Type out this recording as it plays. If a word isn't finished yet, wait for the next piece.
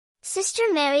Sister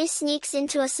Mary sneaks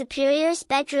into a superior's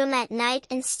bedroom at night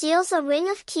and steals a ring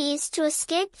of keys to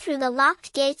escape through the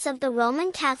locked gates of the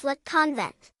Roman Catholic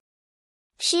convent.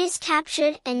 She is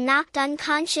captured and knocked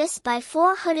unconscious by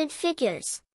 4 hooded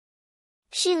figures.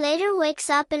 She later wakes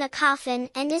up in a coffin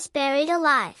and is buried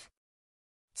alive.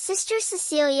 Sister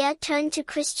Cecilia turned to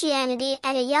Christianity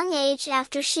at a young age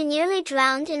after she nearly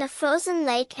drowned in a frozen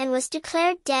lake and was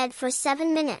declared dead for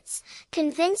 7 minutes,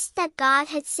 convinced that God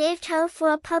had saved her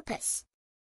for a purpose.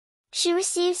 She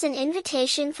receives an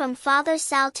invitation from Father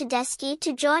Sal Tedeschi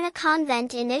to join a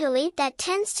convent in Italy that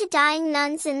tends to dying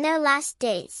nuns in their last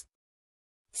days.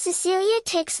 Cecilia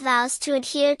takes vows to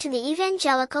adhere to the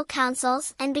evangelical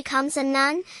counsels and becomes a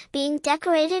nun, being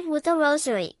decorated with a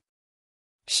rosary.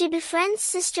 She befriends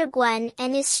Sister Gwen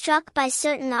and is struck by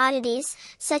certain oddities,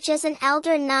 such as an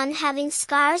elder nun having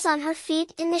scars on her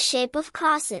feet in the shape of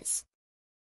crosses.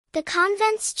 The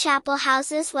convent's chapel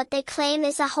houses what they claim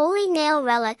is a holy nail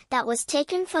relic that was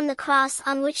taken from the cross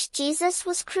on which Jesus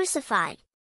was crucified.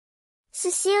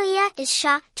 Cecilia is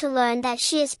shocked to learn that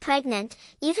she is pregnant,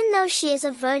 even though she is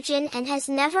a virgin and has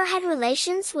never had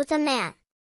relations with a man.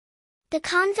 The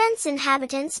convent's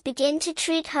inhabitants begin to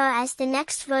treat her as the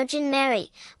next Virgin Mary,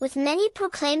 with many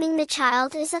proclaiming the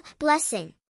child is a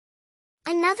blessing.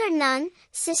 Another nun,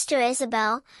 Sister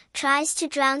Isabel, tries to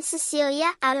drown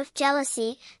Cecilia out of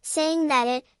jealousy, saying that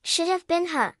it should have been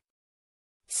her.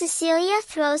 Cecilia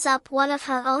throws up one of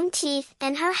her own teeth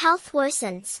and her health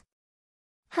worsens.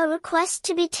 Her request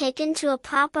to be taken to a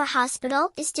proper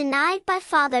hospital is denied by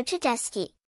Father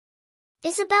Tedeschi.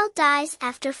 Isabel dies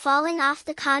after falling off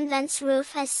the convent's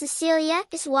roof as Cecilia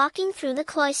is walking through the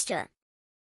cloister.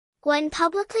 Gwen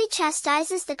publicly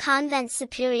chastises the convent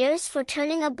superiors for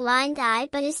turning a blind eye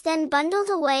but is then bundled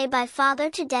away by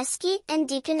Father Tedeschi and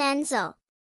Deacon Enzo.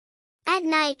 At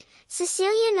night,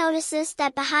 Cecilia notices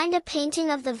that behind a painting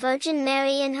of the Virgin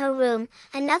Mary in her room,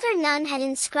 another nun had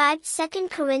inscribed 2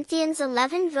 Corinthians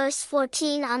 11 verse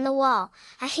 14 on the wall,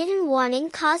 a hidden warning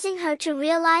causing her to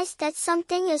realize that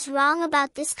something is wrong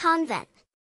about this convent.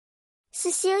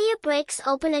 Cecilia breaks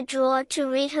open a drawer to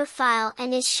read her file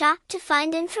and is shocked to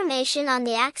find information on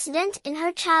the accident in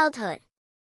her childhood.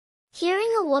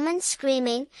 Hearing a woman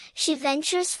screaming, she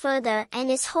ventures further and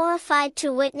is horrified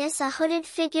to witness a hooded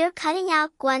figure cutting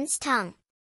out Gwen's tongue.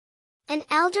 An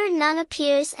elder nun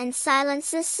appears and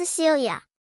silences Cecilia.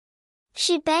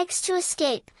 She begs to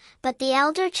escape, but the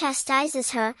elder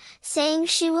chastises her, saying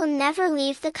she will never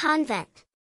leave the convent.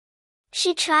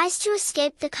 She tries to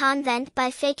escape the convent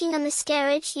by faking a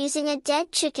miscarriage using a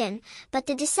dead chicken, but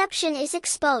the deception is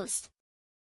exposed.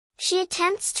 She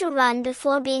attempts to run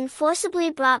before being forcibly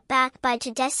brought back by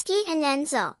Tedeschi and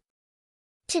Enzo.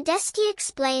 Tedeschi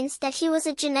explains that he was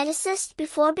a geneticist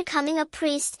before becoming a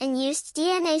priest and used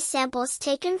DNA samples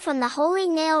taken from the Holy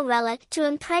Nail relic to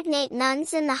impregnate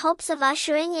nuns in the hopes of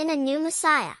ushering in a new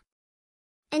Messiah.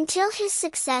 Until his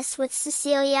success with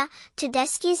Cecilia,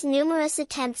 Tedeschi's numerous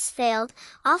attempts failed,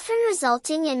 often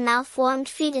resulting in malformed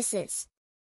fetuses.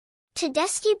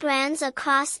 Tedeschi brands a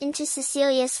cross into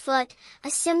Cecilia's foot, a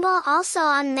symbol also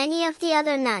on many of the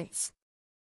other nuns.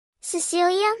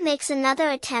 Cecilia makes another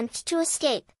attempt to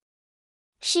escape.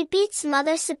 She beats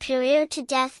Mother Superior to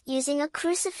death using a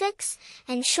crucifix,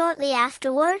 and shortly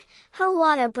afterward, her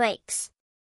water breaks.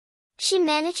 She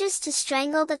manages to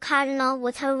strangle the cardinal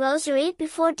with her rosary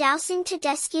before dousing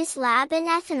Tedeschi's lab in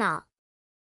ethanol.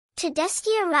 Tedeschi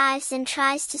arrives and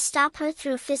tries to stop her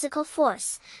through physical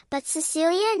force, but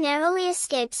Cecilia narrowly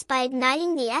escapes by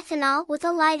igniting the ethanol with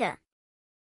a lighter.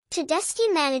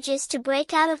 Tedeschi manages to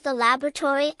break out of the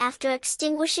laboratory after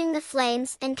extinguishing the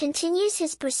flames and continues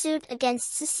his pursuit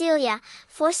against Cecilia,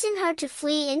 forcing her to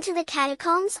flee into the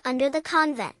catacombs under the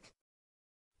convent.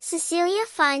 Cecilia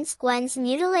finds Gwen's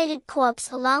mutilated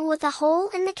corpse along with a hole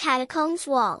in the catacombs'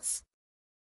 walls.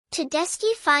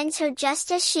 Tedeschi finds her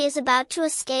just as she is about to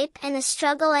escape and a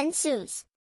struggle ensues.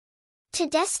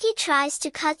 Tedeschi tries to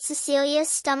cut Cecilia's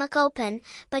stomach open,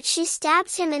 but she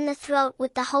stabs him in the throat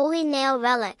with the Holy Nail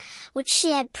relic, which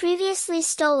she had previously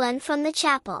stolen from the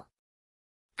chapel.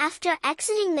 After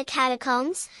exiting the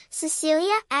catacombs,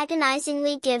 Cecilia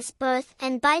agonizingly gives birth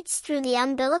and bites through the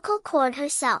umbilical cord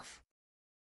herself.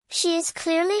 She is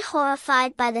clearly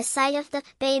horrified by the sight of the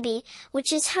baby,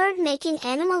 which is heard making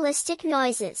animalistic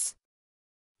noises.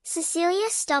 Cecilia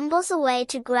stumbles away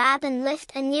to grab and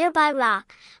lift a nearby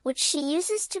rock, which she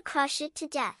uses to crush it to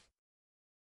death.